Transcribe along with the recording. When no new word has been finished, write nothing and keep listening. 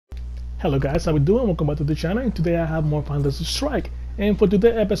Hello guys, how we doing? Welcome back to the channel, and today I have more Fantasy Strike. And for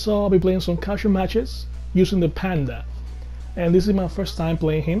today's episode, I'll be playing some casual matches using the Panda. And this is my first time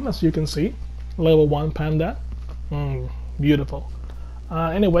playing him, as you can see. Level 1 Panda. Beautiful.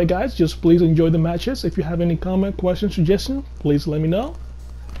 Anyway guys, just please enjoy the matches. If you have any comment, question, suggestion, please let me know.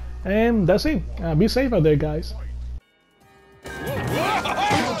 And that's it. Be safe out there, guys.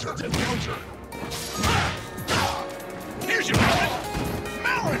 Here's your melon!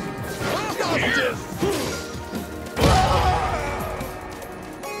 Melon! Here!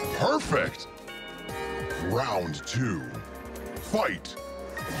 Perfect! Round 2. Fight!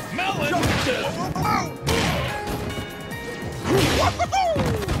 Melon!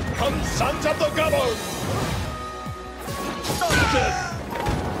 Come sons of the goblin!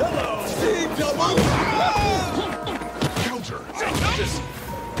 Hello! Team double! Counter!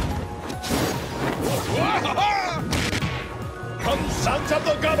 Come sons of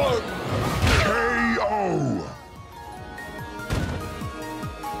the goblin! KO!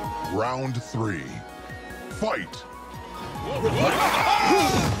 Round 3. Fight!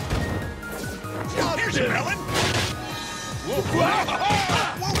 Here's your melon!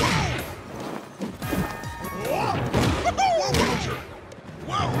 Counter!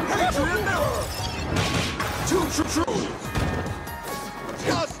 Patriot Mirror! True!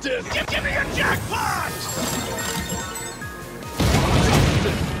 Justice! Give me a jackpot!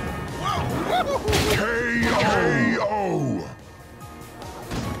 KO!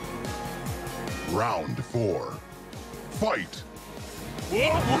 Round 4. Fight!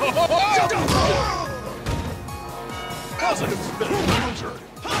 Positive spin! Counter!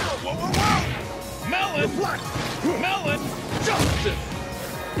 Melon! Melon! Justice!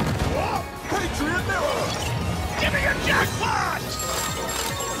 Patriot Mirror! Give me a jackpot!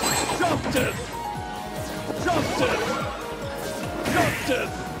 Justice! Justice!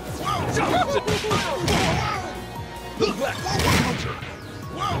 Justice! Justice! Counter!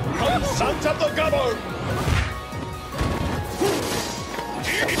 Come sons of the goblin!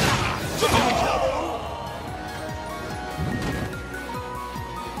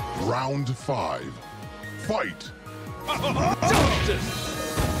 Round 5. Fight! Justice!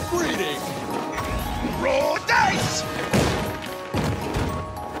 Greeting! Roll dice!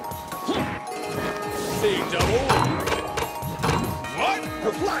 See double! What?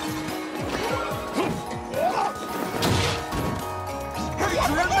 Reflect!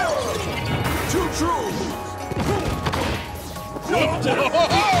 Patriot Mirror! Two truths!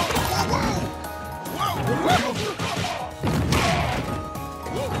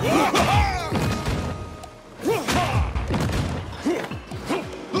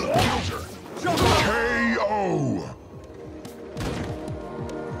 KO!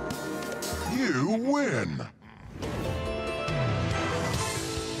 You win!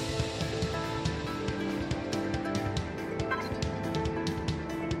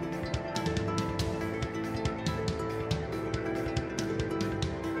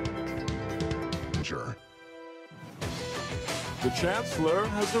 The Chancellor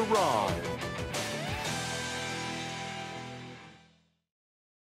has arrived.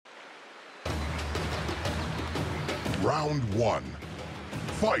 Round 1.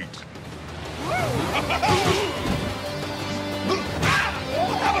 Fight!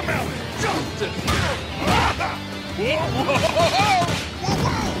 Have a melon! Justice!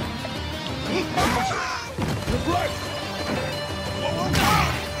 Reflect!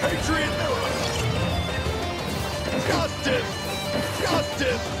 Patriot Mirror! Justice!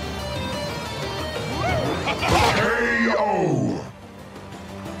 Justice! KO!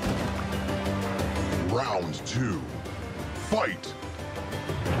 Round 2. Fight!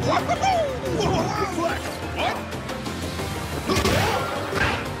 Reflect! What?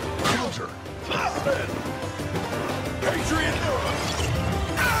 Counter! Patriot Mirror!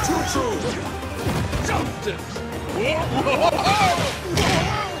 Two truths! Justice!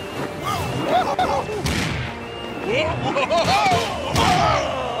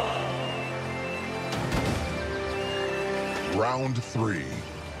 Round 3.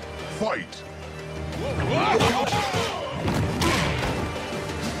 Fight!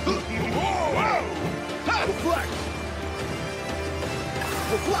 Reflect!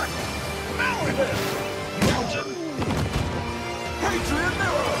 Reflect! Melon! Counter! Patriot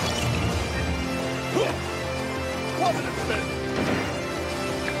Mirror! Positive spin!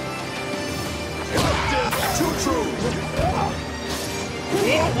 Justice! Two truths!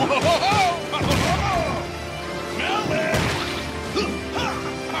 Melon!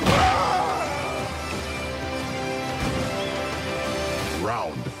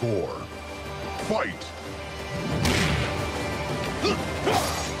 Round 4. Fight!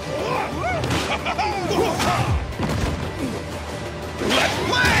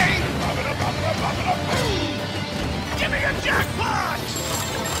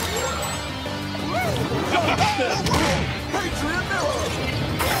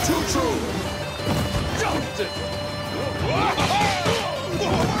 True. Jumped it.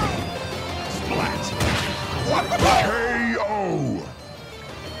 Splat. KO!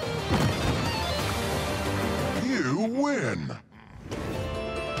 You win!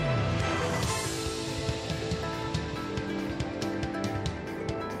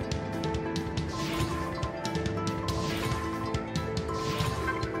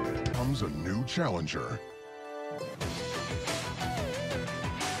 Comes a new challenger.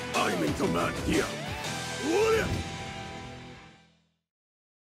 I'm in command here. Warrior.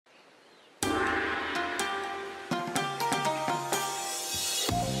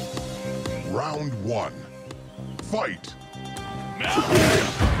 Round 1. Fight!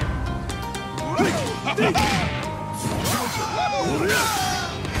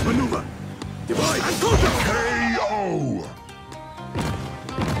 Maneuver. Divide and counter. KO!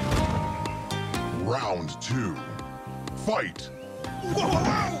 Round 2. Fight!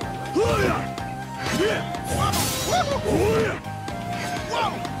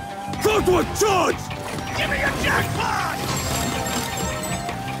 Counter charge! Give me a jackpot!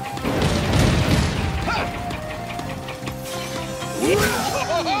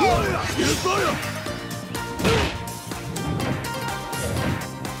 Here's fire!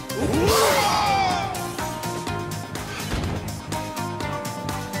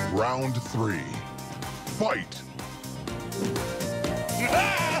 Round 3. Fight!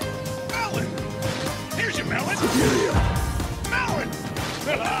 Melon! Here's your melon! Melon!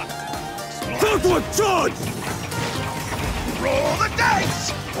 Counter charge! Roll the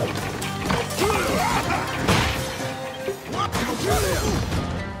dice!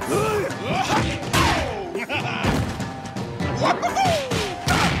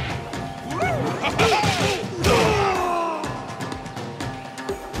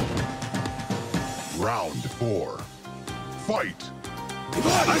 Round 4. Fight!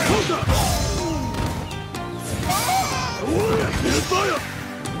 Here's fire!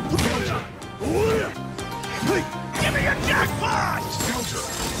 Give me a jackpot! Counter!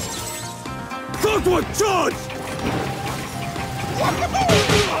 Counter charge!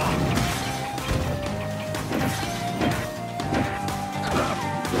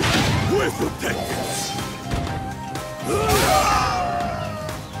 We're protected!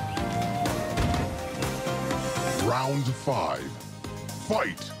 Round 5.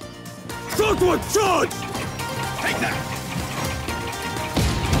 Fight! Counter charge! Take that!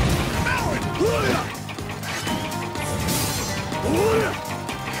 Melon!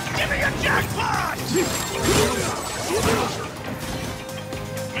 Give me a jackpot!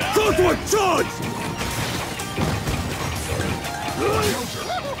 Counter charge!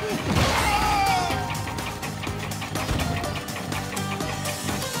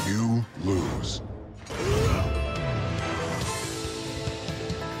 You lose.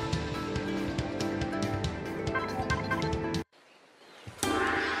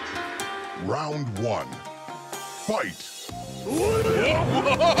 Round 1. Fight!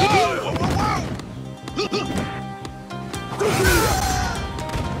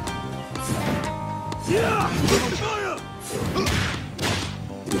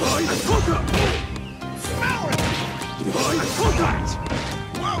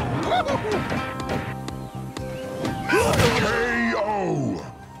 KO!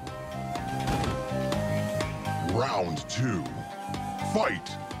 Round 2. Fight!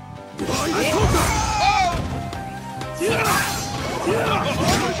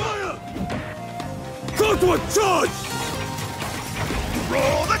 Counter charge!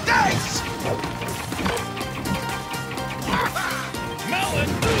 Roll the dice! Melon!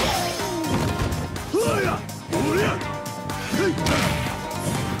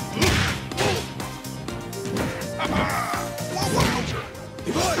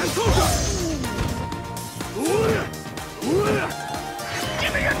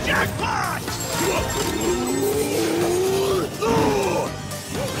 Give me a jackpot!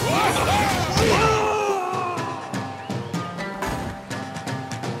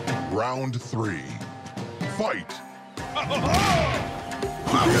 Round 3. Fight!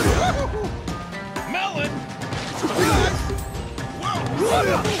 Melon!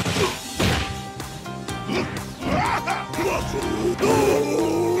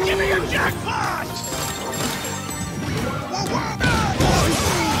 Give me a jackpot!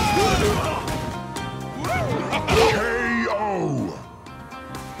 KO!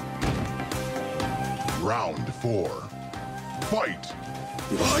 Round 4. Fight!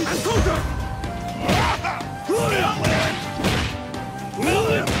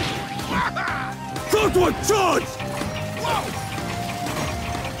 Melon! Counter charge!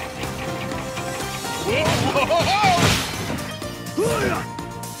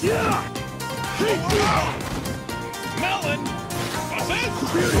 Yeah! Melon! What's this?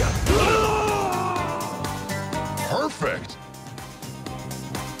 Perfect!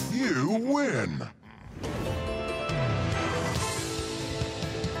 You win!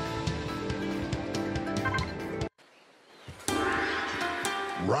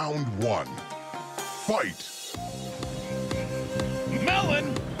 Round 1. Fight! Melon?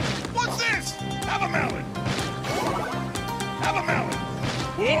 What's this? Have a melon! Have a melon!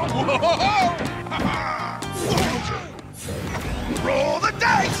 Whoa, whoa, whoa, whoa. Roll the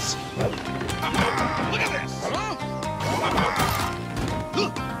dice! Look at this!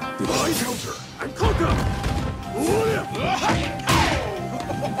 Counter! And conquer!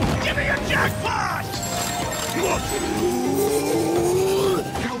 Give me a jackpot!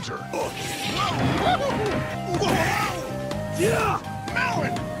 Counter! Yeah!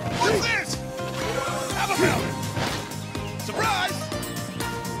 Melon! What's this? Have a melon! Surprise!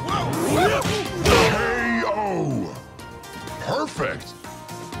 Whoa! KO! Perfect!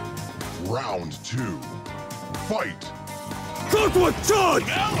 Round 2. Fight! Got what charge!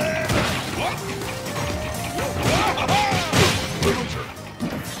 Melon! What? Counter!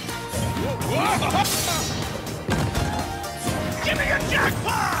 Give me a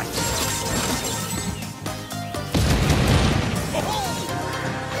jackpot!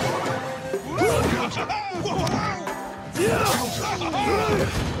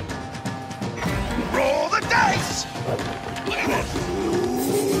 Roll the dice! Look at this!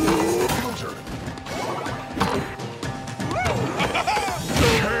 Counter!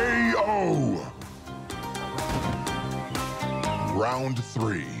 KO! Round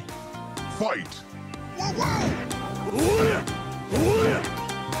 3. Fight!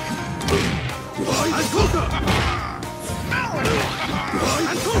 And conquer! Melon!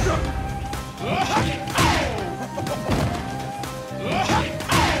 And conquer!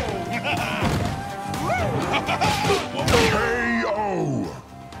 KO!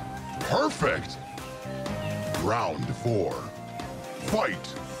 Perfect! Round 4. Fight!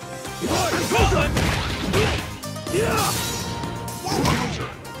 And conquer! Yeah!